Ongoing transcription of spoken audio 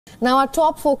Now, our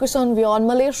top focus on WION.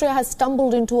 Malaysia has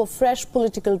stumbled into a fresh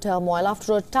political turmoil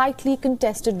after a tightly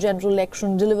contested general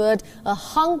election delivered a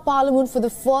hung parliament for the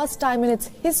first time in its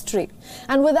history.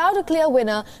 And without a clear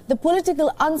winner, the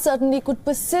political uncertainty could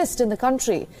persist in the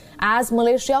country as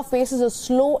Malaysia faces a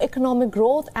slow economic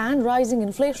growth and rising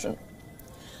inflation.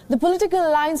 The political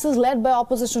alliance is led by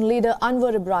opposition leader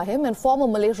Anwar Ibrahim and former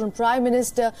Malaysian Prime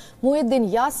Minister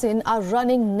Muhyiddin Yassin are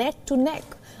running neck to neck.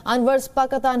 Anwar's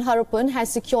Pakatan Harapan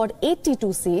has secured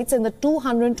 82 seats in the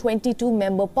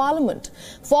 222-member parliament.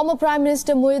 Former Prime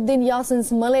Minister Muhyiddin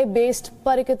Yassin's Malay-based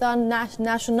Perikatan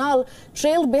Nasional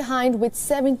trailed behind with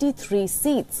 73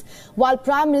 seats, while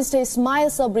Prime Minister Ismail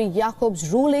Sabri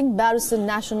Yaakob's ruling Barisan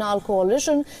Nasional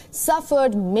coalition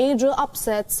suffered major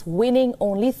upsets, winning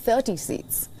only 30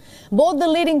 seats. Both the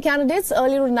leading candidates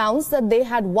earlier announced that they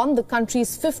had won the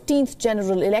country's 15th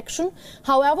general election.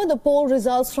 However, the poll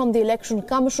results from the Election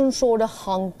Commission showed a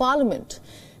hung parliament.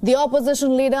 The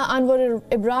opposition leader Anwar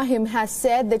Ibrahim has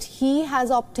said that he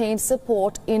has obtained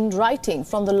support in writing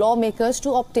from the lawmakers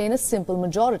to obtain a simple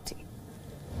majority.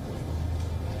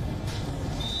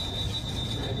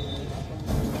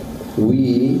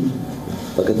 We,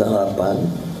 Pakatan Harapan,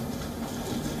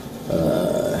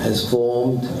 has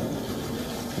formed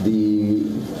the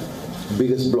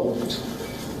biggest bloc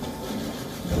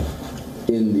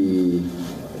in the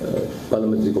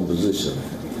parliamentary composition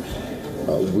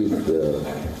with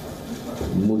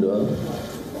Muda,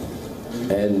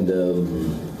 and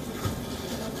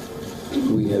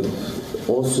we have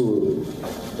also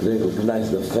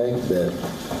recognized the fact that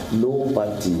no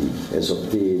party has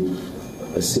obtained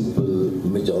a simple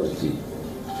majority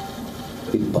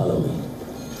in parliament.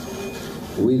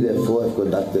 We therefore have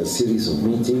conducted a series of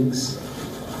meetings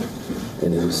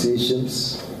and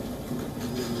negotiations,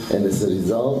 and as a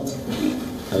result,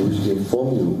 I wish to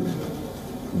inform you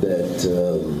that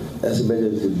as a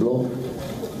majority bloc,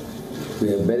 we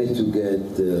have managed to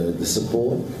get the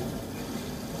support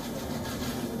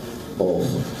of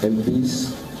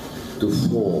MPs to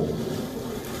form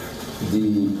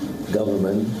the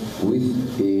government with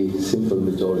a simple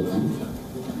majority.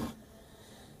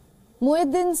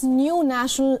 Muhyiddin's new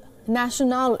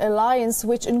National Alliance,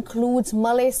 which includes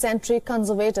Malay-centric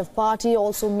Conservative Party,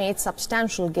 also made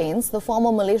substantial gains. The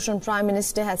former Malaysian Prime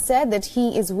Minister has said that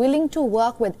he is willing to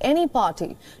work with any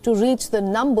party to reach the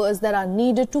numbers that are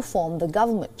needed to form the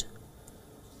government.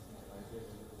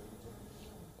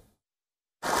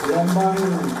 Gelombang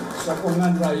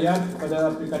sokongan rakyat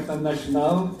pada Perikatan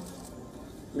Nasional,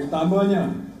 utamanya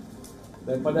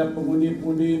daripada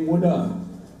pengundi-pengundi muda,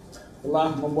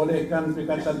 telah membolehkan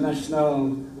Perikatan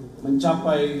Nasional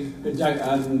mencapai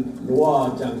kejayaan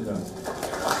luar jangka.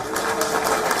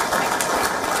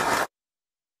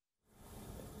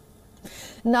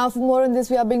 Now, for more on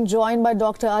this, we are being joined by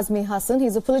Dr. Azmi Hassan.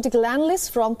 He's a political analyst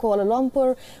from Kuala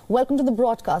Lumpur. Welcome to the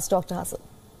broadcast, Dr. Hassan.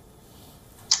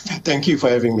 Thank you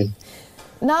for having me.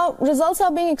 Now, results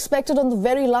are being expected on the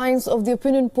very lines of the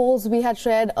opinion polls we had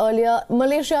shared earlier.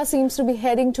 Malaysia seems to be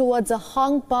heading towards a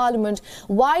hung parliament.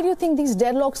 Why do you think these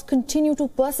deadlocks continue to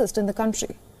persist in the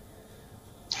country?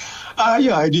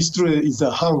 Yeah, it is true. It's a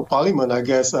hung parliament. I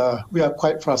guess we are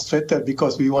quite frustrated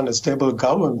because we want a stable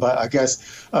government, but I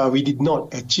guess we did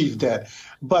not achieve that.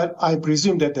 But I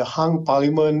presume that the hung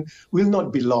parliament will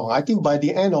not be long. I think by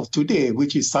the end of today,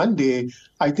 which is Sunday,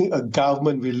 I think a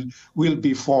government will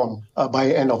be formed by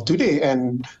the end of today.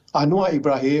 And Anwar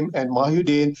Ibrahim and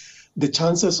Muhyiddin, the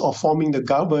chances of forming the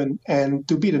government and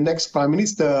to be the next prime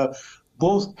minister,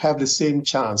 both have the same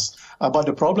chance. But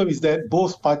the problem is that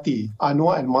both parties,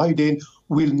 Anwar and Muhyiddin,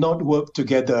 will not work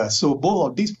together. So both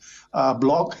of these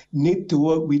bloc need to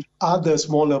work with other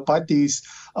smaller parties,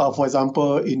 for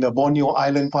example, in the Borneo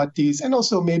Island parties, and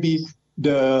also maybe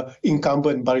the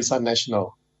incumbent Barisan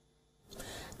Nasional.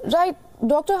 Right.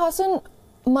 Dr. Hassan,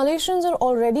 Malaysians are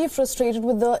already frustrated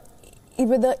with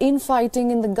the infighting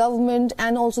in the government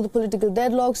and also the political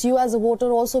deadlocks. You as a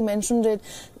voter also mentioned it.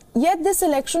 Yet this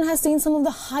election has seen some of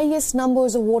the highest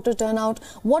numbers of voter turnout.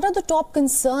 What are the top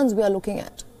concerns we are looking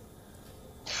at?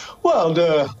 Well,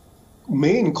 the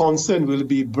main concern will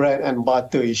be bread and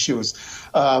butter issues.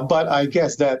 But I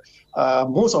guess that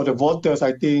most of the voters,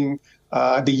 I think,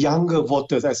 the younger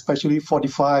voters, especially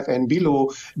 45 and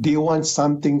below, they want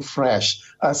something fresh,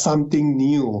 something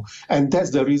new. And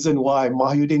that's the reason why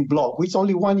Muhyiddin bloc, which is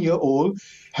only 1 year old,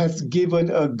 has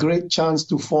given a great chance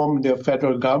to form the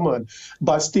federal government.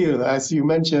 But still, as you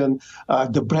mentioned,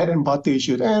 the bread and butter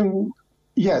issue. And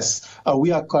yes,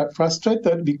 we are quite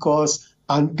frustrated because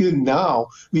until now,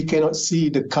 we cannot see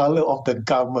the color of the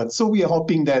government. So we are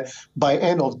hoping that by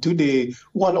end of today,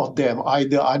 one of them,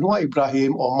 either Anwar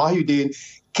Ibrahim or Muhyiddin,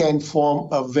 can form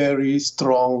a very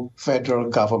strong federal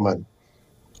government.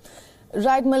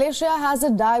 Right, Malaysia has a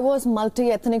diverse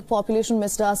multi-ethnic population,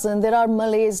 Mr. Hassan. There are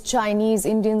Malays, Chinese,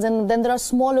 Indians, and then there are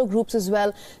smaller groups as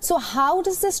well. So how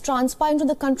does this transpire into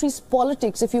the country's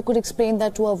politics, if you could explain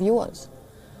that to our viewers?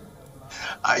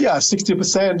 Yeah,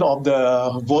 60% of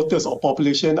the voters or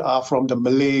population are from the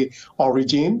Malay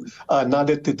origin.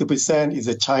 Another 30% is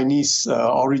a Chinese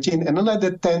origin, and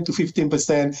another 10 to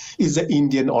 15% is the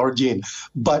Indian origin.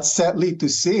 But sadly to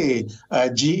say,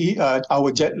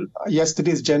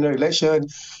 yesterday's general election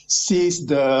sees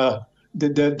the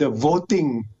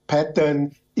voting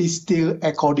pattern is still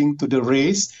according to the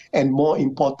race, and more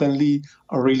importantly,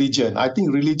 religion. I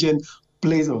think religion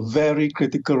plays a very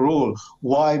critical role.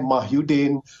 Why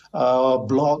Mahyudin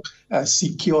bloc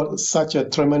secured such a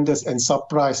tremendous and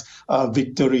surprise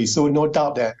victory. So no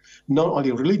doubt that not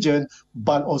only religion,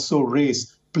 but also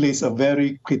race plays a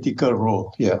very critical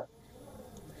role here.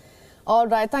 All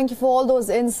right, thank you for all those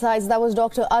insights. That was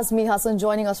Dr. Azmi Hassan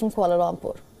joining us from Kuala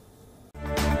Lumpur.